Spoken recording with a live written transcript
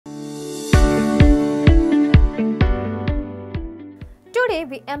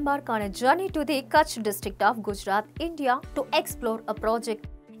Today we embark on a journey to the Kutch district of Gujarat, India to explore a project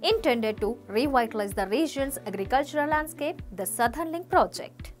intended to revitalize the region's agricultural landscape, the Southern Link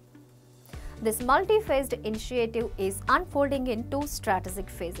project. This multi-phased initiative is unfolding in two strategic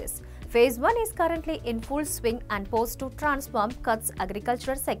phases. Phase 1 is currently in full swing and poised to transform Kutch's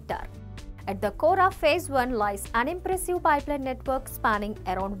agricultural sector. At the core of Phase 1 lies an impressive pipeline network spanning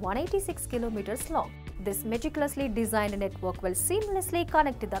around 186 kilometers long. This meticulously designed network will seamlessly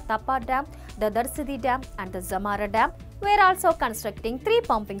connect the Tapa Dam, the Darsidi Dam and the Zamara Dam. We are also constructing 3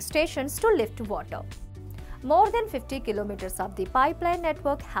 pumping stations to lift water. More than 50 kilometers of the pipeline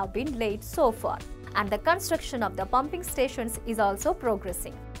network have been laid so far, and the construction of the pumping stations is also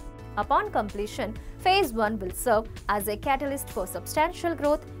progressing. Upon completion, Phase 1 will serve as a catalyst for substantial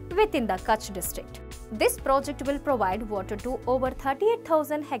growth within the Kutch district. This project will provide water to over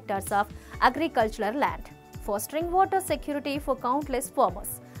 38,000 hectares of agricultural land, fostering water security for countless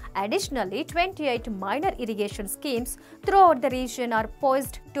farmers. Additionally, 28 minor irrigation schemes throughout the region are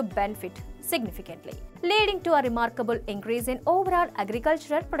poised to benefit significantly, leading to a remarkable increase in overall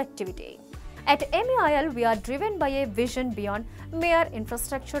agricultural productivity. At MEIL, we are driven by a vision beyond mere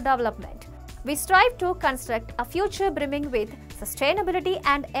infrastructure development. We strive to construct a future brimming with sustainability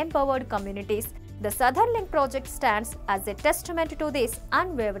and empowered communities. The Southern Link project stands as a testament to this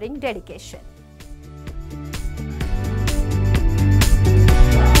unwavering dedication.